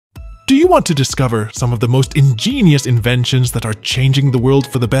Do you want to discover some of the most ingenious inventions that are changing the world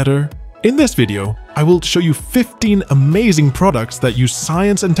for the better? In this video, I will show you 15 amazing products that use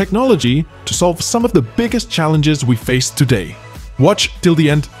science and technology to solve some of the biggest challenges we face today. Watch till the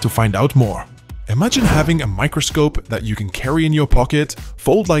end to find out more. Imagine having a microscope that you can carry in your pocket,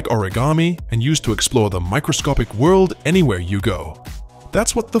 fold like origami, and use to explore the microscopic world anywhere you go.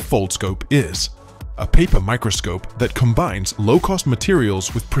 That's what the Foldscope is. A paper microscope that combines low-cost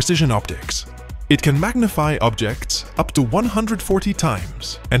materials with precision optics. It can magnify objects up to 140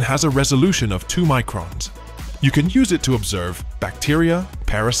 times and has a resolution of 2 microns. You can use it to observe bacteria,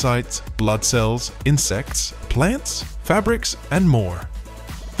 parasites, blood cells, insects, plants, fabrics, and more.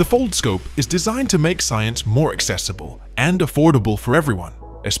 The Foldscope is designed to make science more accessible and affordable for everyone,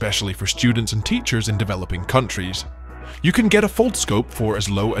 especially for students and teachers in developing countries. You can get a Foldscope for as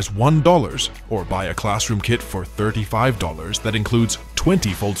low as $1 or buy a classroom kit for $35 that includes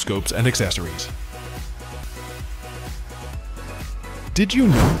 20 Foldscopes and accessories. Did you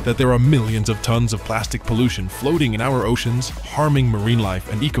know that there are millions of tons of plastic pollution floating in our oceans, harming marine life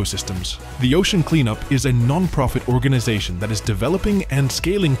and ecosystems? The Ocean Cleanup is a non-profit organization that is developing and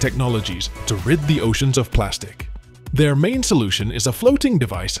scaling technologies to rid the oceans of plastic. Their main solution is a floating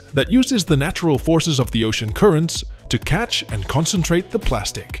device that uses the natural forces of the ocean currents to catch and concentrate the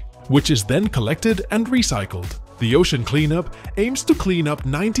plastic, which is then collected and recycled. The Ocean Cleanup aims to clean up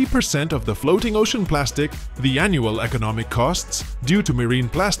 90% of the floating ocean plastic. The annual economic costs due to marine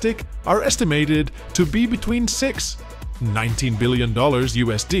plastic are estimated to be between $6–19 billion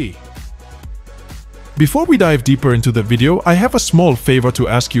USD. Before we dive deeper into the video, I have a small favor to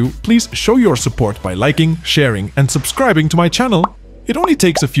ask you. Please show your support by liking, sharing, and subscribing to my channel. It only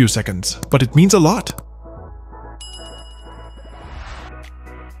takes a few seconds, but it means a lot.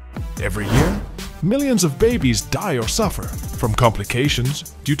 Every year, millions of babies die or suffer from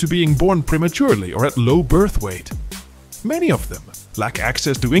complications due to being born prematurely or at low birth weight. Many of them lack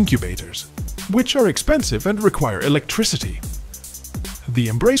access to incubators, which are expensive and require electricity. The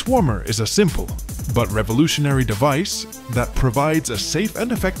Embrace Warmer is a simple but revolutionary device that provides a safe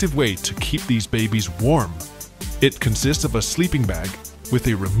and effective way to keep these babies warm. It consists of a sleeping bag with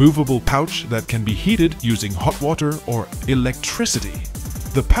a removable pouch that can be heated using hot water or electricity.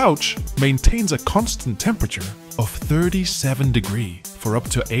 The pouch maintains a constant temperature of 37 degrees for up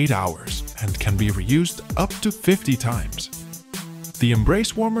to 8 hours and can be reused up to 50 times. The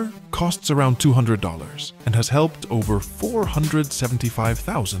Embrace Warmer costs around $200 and has helped over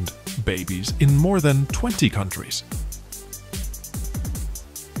 475,000 babies in more than 20 countries.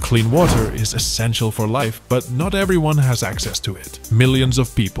 Clean water is essential for life, but not everyone has access to it. Millions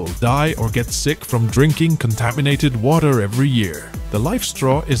of people die or get sick from drinking contaminated water every year. The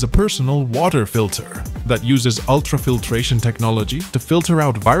Lifestraw is a personal water filter that uses ultrafiltration technology to filter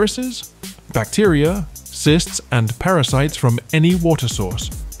out viruses, bacteria, cysts, and parasites from any water source.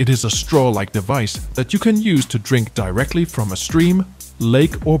 It is a straw-like device that you can use to drink directly from a stream,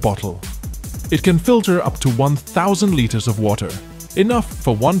 lake, or bottle. It can filter up to 1,000 liters of water, enough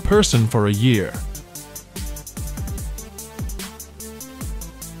for one person for a year.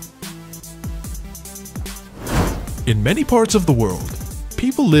 In many parts of the world,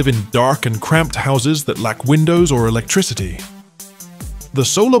 people live in dark and cramped houses that lack windows or electricity. The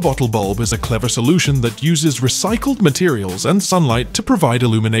solar bottle bulb is a clever solution that uses recycled materials and sunlight to provide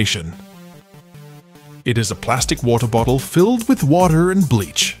illumination. It is a plastic water bottle filled with water and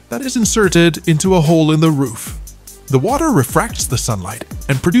bleach that is inserted into a hole in the roof. The water refracts the sunlight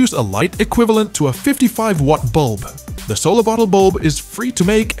and produces a light equivalent to a 55-watt bulb. The solar bottle bulb is free to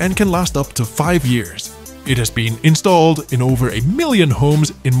make and can last up to 5 years. It has been installed in over 1 million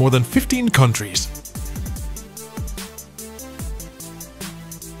homes in more than 15 countries.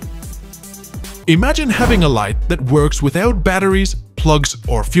 Imagine having a light that works without batteries, plugs,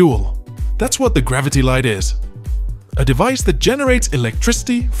 or fuel. That's what the gravity light is. A device that generates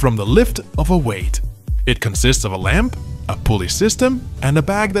electricity from the lift of a weight. It consists of a lamp, a pulley system, and a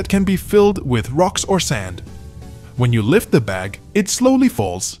bag that can be filled with rocks or sand. When you lift the bag, it slowly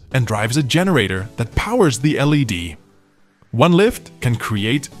falls and drives a generator that powers the LED. One lift can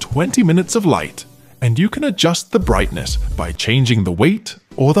create 20 minutes of light, and you can adjust the brightness by changing the weight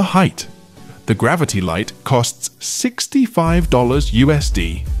or the height. The gravity light costs $65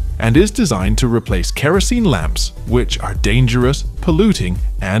 USD and is designed to replace kerosene lamps, which are dangerous, polluting,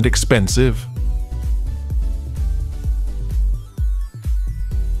 and expensive.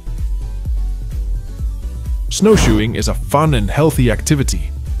 Snowshoeing is a fun and healthy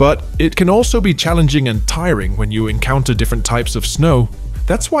activity, but it can also be challenging and tiring when you encounter different types of snow.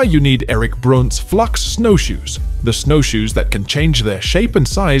 That's why you need Eric Brunt's Flux snowshoes, the snowshoes that can change their shape and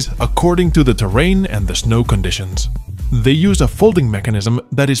size according to the terrain and the snow conditions. They use a folding mechanism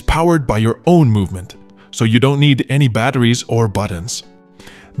that is powered by your own movement, so you don't need any batteries or buttons.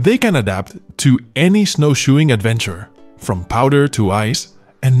 They can adapt to any snowshoeing adventure, from powder to ice,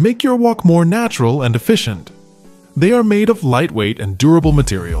 and make your walk more natural and efficient. They are made of lightweight and durable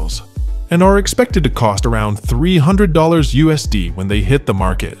materials, and are expected to cost around $300 USD when they hit the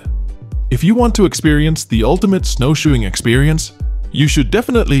market. If you want to experience the ultimate snowshoeing experience, you should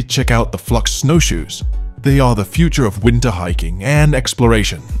definitely check out the Flux snowshoes. They are the future of winter hiking and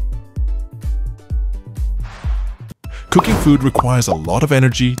exploration. Cooking food requires a lot of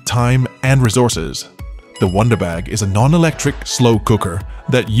energy, time, and resources. The Wonderbag is a non-electric slow cooker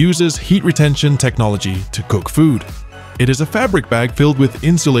that uses heat retention technology to cook food. It is a fabric bag filled with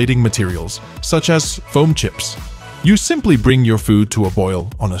insulating materials, such as foam chips. You simply bring your food to a boil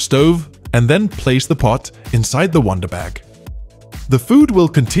on a stove and then place the pot inside the Wonderbag. The food will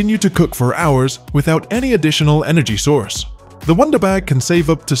continue to cook for hours without any additional energy source. The Wonderbag can save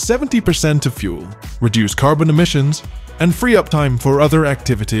up to 70% of fuel, reduce carbon emissions, and free up time for other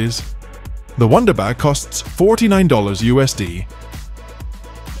activities. The Wonderbag costs $49 USD.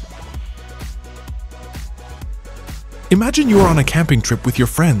 Imagine you are on a camping trip with your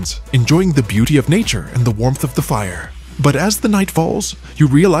friends, enjoying the beauty of nature and the warmth of the fire. But as the night falls, you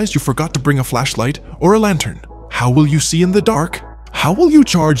realize you forgot to bring a flashlight or a lantern. How will you see in the dark? How will you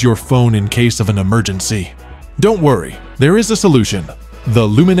charge your phone in case of an emergency? Don't worry, there is a solution. The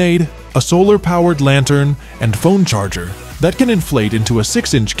LuminAID, a solar-powered lantern and phone charger that can inflate into a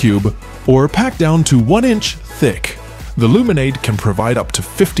 6-inch cube or pack down to 1 inch thick. The LuminAID can provide up to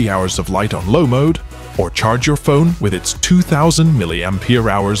 50 hours of light on low mode or charge your phone with its 2000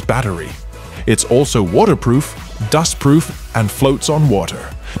 mAh battery. It's also waterproof, dustproof, and floats on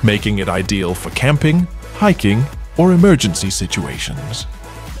water, making it ideal for camping, hiking, or emergency situations.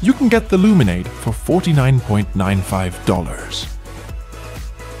 You can get the LuminAID for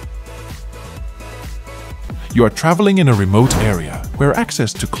 $49.95. You are traveling in a remote area where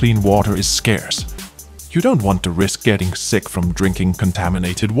access to clean water is scarce. You don't want to risk getting sick from drinking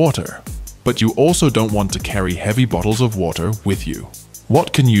contaminated water, but you also don't want to carry heavy bottles of water with you.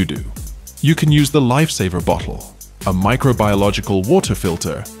 What can you do? You can use the LifeSaver Bottle, a microbiological water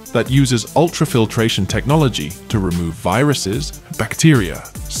filter that uses ultrafiltration technology to remove viruses, bacteria,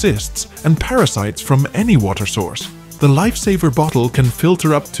 cysts, and parasites from any water source. The LifeSaver Bottle can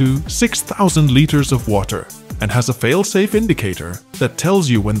filter up to 6,000 liters of water and has a fail-safe indicator that tells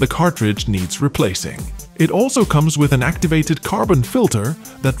you when the cartridge needs replacing. It also comes with an activated carbon filter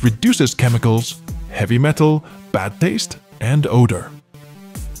that reduces chemicals, heavy metal, bad taste, and odor.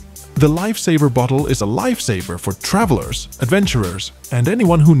 The LifeSaver Bottle is a lifesaver for travelers, adventurers, and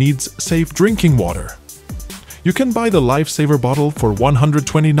anyone who needs safe drinking water. You can buy the LifeSaver Bottle for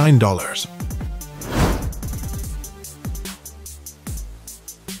 $129.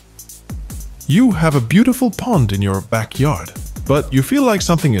 You have a beautiful pond in your backyard, but you feel like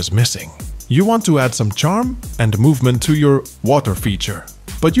something is missing. You want to add some charm and movement to your water feature,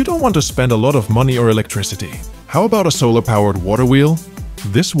 but you don't want to spend a lot of money or electricity. How about a solar-powered water wheel?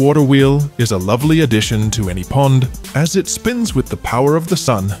 This water wheel is a lovely addition to any pond as it spins with the power of the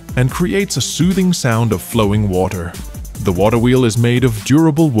sun and creates a soothing sound of flowing water. The water wheel is made of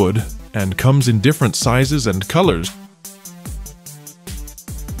durable wood and comes in different sizes and colors